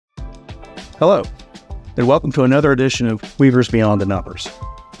Hello, and welcome to another edition of Weavers Beyond the Numbers.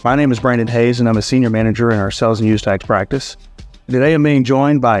 My name is Brandon Hayes, and I'm a senior manager in our sales and use tax practice. Today I'm being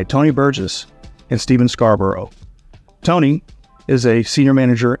joined by Tony Burgess and Stephen Scarborough. Tony is a senior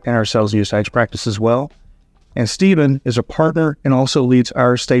manager in our sales and use tax practice as well, and Stephen is a partner and also leads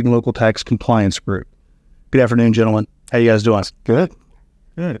our state and local tax compliance group. Good afternoon, gentlemen. How you guys doing? Good.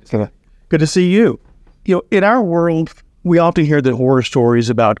 Good to see you. You know, in our world, we often hear the horror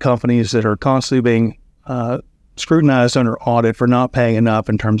stories about companies that are constantly being scrutinized under audit for not paying enough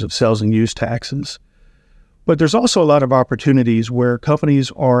in terms of sales and use taxes. But there's also a lot of opportunities where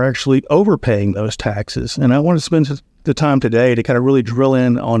companies are actually overpaying those taxes. And I want to spend the time today to kind of really drill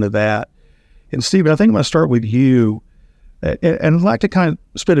in onto that. And Stephen, I think I'm going to start with you. And I'd like to kind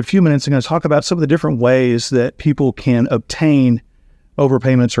of spend a few minutes and talk about some of the different ways that people can obtain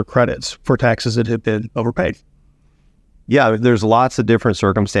overpayments or credits for taxes that have been overpaid. Yeah, there's lots of different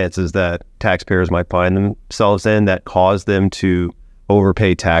circumstances that taxpayers might find themselves in that cause them to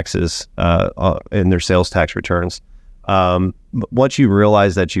overpay taxes in their sales tax returns. Once you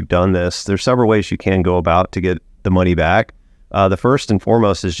realize that you've done this, there's several ways you can go about to get the money back. The first and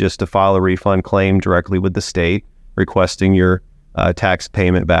foremost is just to file a refund claim directly with the state, requesting your tax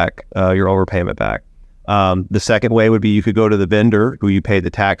payment back, your overpayment back. The second way would be you could go to the vendor who you paid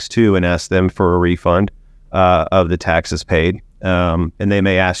the tax to and ask them for a refund of the taxes paid. And they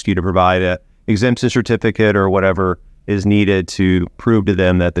may ask you to provide a exemption certificate or whatever is needed to prove to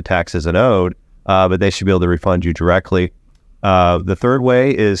them that the tax isn't owed, but they should be able to refund you directly. The third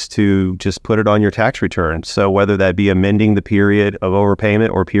way is to just put it on your tax return. So whether that be amending the period of overpayment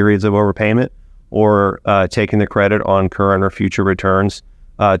or periods of overpayment, or taking the credit on current or future returns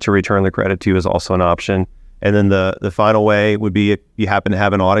to return the credit to is also an option. And then the final way would be if you happen to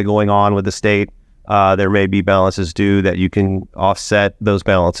have an audit going on with the state, there may be balances due that you can offset those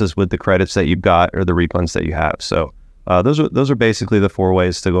balances with the credits that you've got or the refunds that you have. So those are basically the four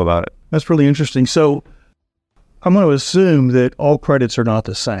ways to go about it. That's really interesting. So I'm going to assume that all credits are not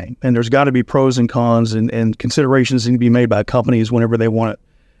the same, and there's got to be pros and cons and considerations need to be made by companies whenever they want to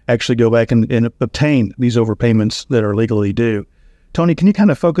actually go back and obtain these overpayments that are legally due. Tony, can you kind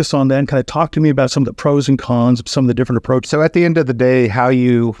of focus on that and kind of talk to me about some of the pros and cons of some of the different approaches? So at the end of the day, how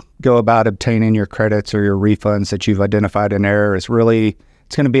you go about obtaining your credits or your refunds that you've identified in error is really,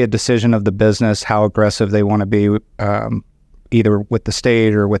 it's going to be a decision of the business, how aggressive they want to be, either with the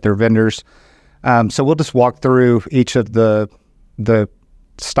state or with their vendors. So we'll just walk through each of the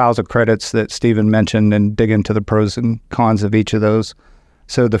styles of credits that Stephen mentioned and dig into the pros and cons of each of those.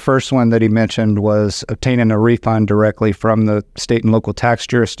 So the first one that he mentioned was obtaining a refund directly from the state and local tax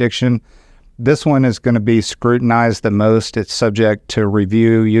jurisdiction. This one is going to be scrutinized the most. It's subject to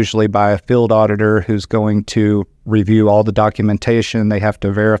review, usually by a field auditor who's going to review all the documentation. They have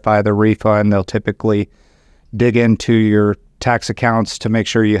to verify the refund. They'll typically dig into your tax accounts to make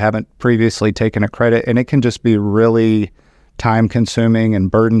sure you haven't previously taken a credit. And it can just be really time-consuming and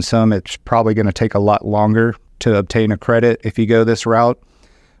burdensome. It's probably going to take a lot longer to obtain a credit if you go this route.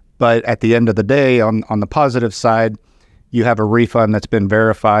 But at the end of the day, on the positive side, you have a refund that's been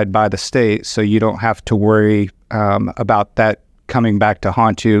verified by the state, so you don't have to worry about that coming back to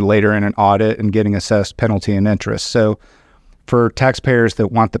haunt you later in an audit and getting assessed penalty and interest. So for taxpayers that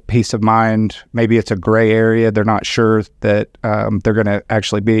want the peace of mind, maybe it's a gray area, they're not sure that they're going to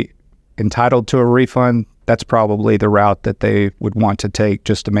actually be entitled to a refund, that's probably the route that they would want to take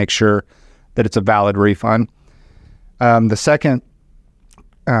just to make sure that it's a valid refund. The second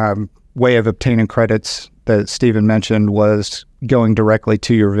way of obtaining credits that Stephen mentioned was going directly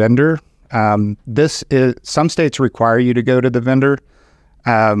to your vendor. This is, some states require you to go to the vendor,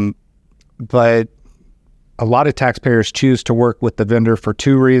 but a lot of taxpayers choose to work with the vendor for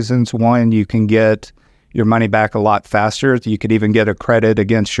two reasons. One, you can get your money back a lot faster. You could even get a credit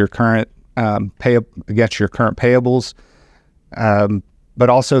against your current payables. But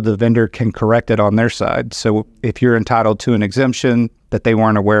also the vendor can correct it on their side. So if you're entitled to an exemption that they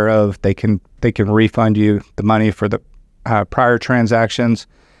weren't aware of, they can refund you the money for the prior transactions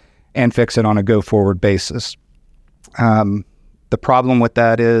and fix it on a go-forward basis. The problem with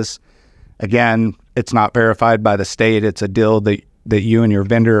that is, again, it's not verified by the state. It's a deal that you and your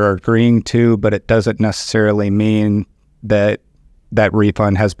vendor are agreeing to, but it doesn't necessarily mean that that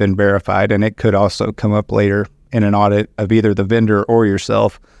refund has been verified, and it could also come up later in an audit of either the vendor or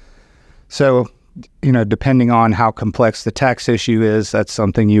yourself. So, depending on how complex the tax issue is, that's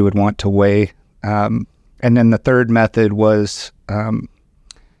something you would want to weigh. And then the third method was,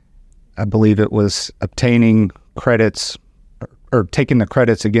 I believe it was obtaining credits or taking the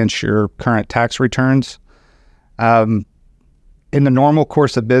credits against your current tax returns. in the normal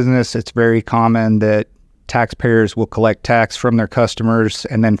course of business, it's very common that taxpayers will collect tax from their customers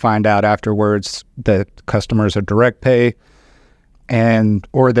and then find out afterwards that customers are direct pay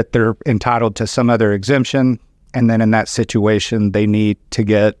or that they're entitled to some other exemption. And then in that situation, they need to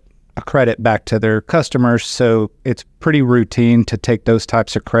get a credit back to their customers. So it's pretty routine to take those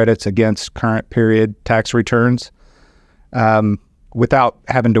types of credits against current period tax returns without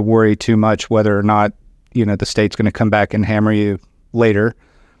having to worry too much whether or not, the state's going to come back and hammer you later.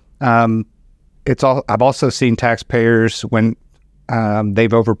 I've also seen taxpayers when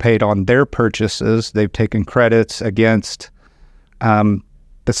they've overpaid on their purchases, they've taken credits against the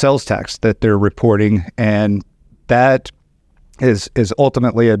sales tax that they're reporting, and that is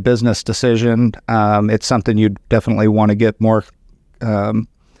ultimately a business decision. It's something you definitely want to get more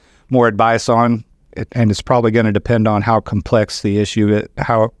advice on, and it's probably going to depend on how complex the issue,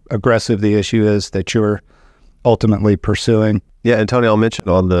 how aggressive the issue is that you're ultimately pursuing. Yeah, and Tony, I'll mention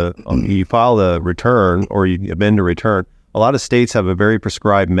you file the return or you amend a return. A lot of states have a very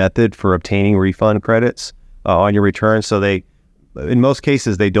prescribed method for obtaining refund credits on your return. So in most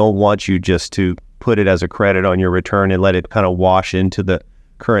cases, they don't want you just to put it as a credit on your return and let it kind of wash into the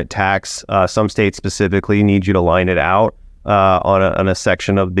current tax. Some states specifically need you to line it out on a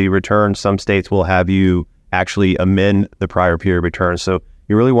section of the return. Some states will have you actually amend the prior period return. So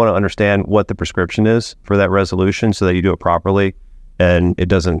you really want to understand what the prescription is for that resolution so that you do it properly and it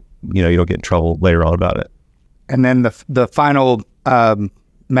doesn't, you don't get in trouble later on about it. And then the final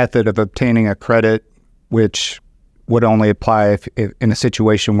method of obtaining a credit, which would only apply if in a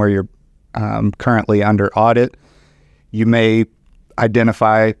situation where you're currently under audit, you may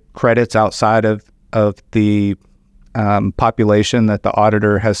identify credits outside of the population that the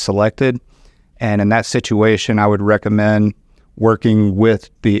auditor has selected. And in that situation, I would recommend working with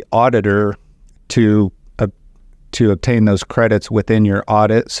the auditor to obtain those credits within your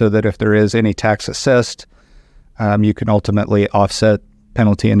audit so that if there is any tax assessed, you can ultimately offset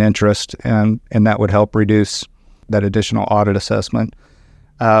penalty and interest, and that would help reduce that additional audit assessment.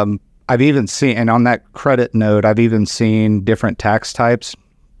 I've even seen, and on that credit note, I've even seen different tax types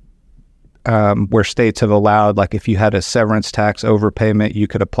where states have allowed, like if you had a severance tax overpayment, you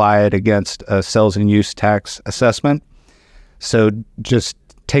could apply it against a sales and use tax assessment. So just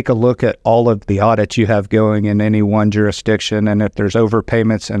take a look at all of the audits you have going in any one jurisdiction, and if there's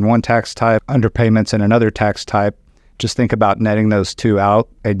overpayments in one tax type, underpayments in another tax type, just think about netting those two out,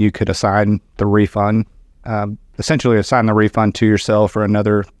 and you could assign the refund, essentially assign the refund to yourself or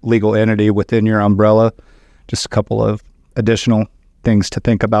another legal entity within your umbrella. Just a couple of additional things to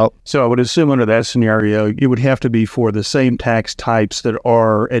think about. So I would assume under that scenario, it would have to be for the same tax types that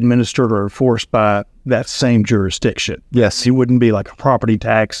are administered or enforced by that same jurisdiction. Yes. It wouldn't be like a property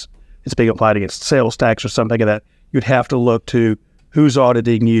tax. It's being applied against sales tax or something like that. You'd have to look to who's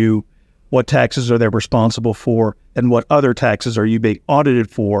auditing you, what taxes are they responsible for, and what other taxes are you being audited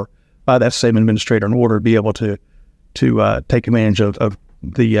for by that same administrator in order to be able to take advantage of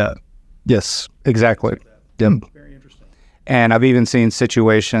the... Yes, exactly. Yep. Very interesting. And I've even seen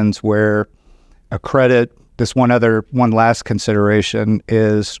situations where a credit, one last consideration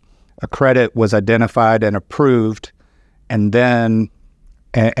is a credit was identified and approved and then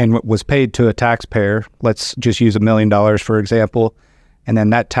and was paid to a taxpayer. Let's just use $1 million, for example. And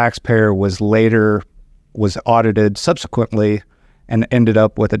then that taxpayer was audited subsequently and ended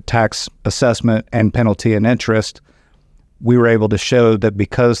up with a tax assessment and penalty and interest. We were able to show that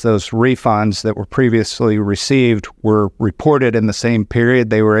because those refunds that were previously received were reported in the same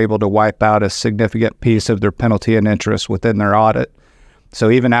period, they were able to wipe out a significant piece of their penalty and interest within their audit. So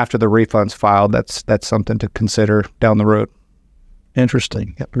even after the refund's filed, that's something to consider down the road.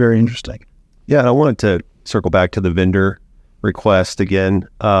 Interesting. Yep, very interesting. Yeah, and I wanted to circle back to the vendor request again.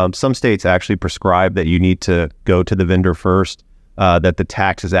 Some states actually prescribe that you need to go to the vendor first, that the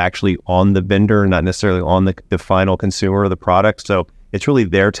tax is actually on the vendor, not necessarily on the final consumer of the product. So it's really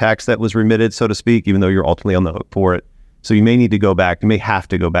their tax that was remitted, so to speak, even though you're ultimately on the hook for it. So you may need to go back, you may have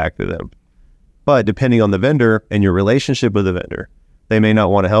to go back to them. But depending on the vendor and your relationship with the vendor, they may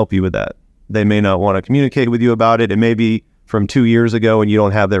not want to help you with that. They may not want to communicate with you about it. It may be from 2 years ago and you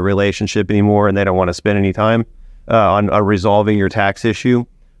don't have that relationship anymore and they don't want to spend any time on resolving your tax issue.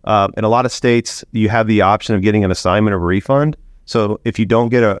 In a lot of states, you have the option of getting an assignment of refund. So if you don't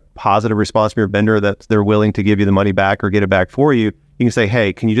get a positive response from your vendor that they're willing to give you the money back or get it back for you, you can say,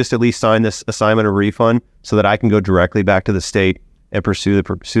 hey, can you just at least sign this assignment of refund so that I can go directly back to the state and pursue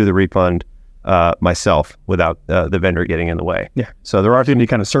the refund myself without the vendor getting in the way. Yeah. So there are you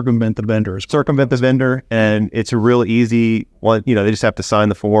kind of circumvent the vendors. And it's a real easy one. They just have to sign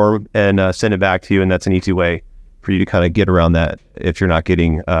the form and send it back to you, and that's an easy way for you to kind of get around that if you're not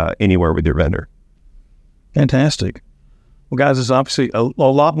getting anywhere with your vendor. Fantastic. Well, guys, there's obviously a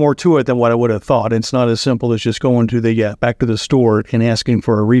lot more to it than what I would have thought. It's not as simple as just going to the back to the store and asking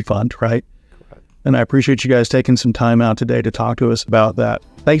for a refund, right? And I appreciate you guys taking some time out today to talk to us about that.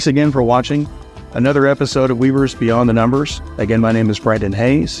 Thanks again for watching another episode of Weavers Beyond the Numbers. Again, my name is Brandon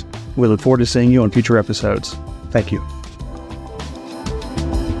Hayes. We look forward to seeing you on future episodes. Thank you.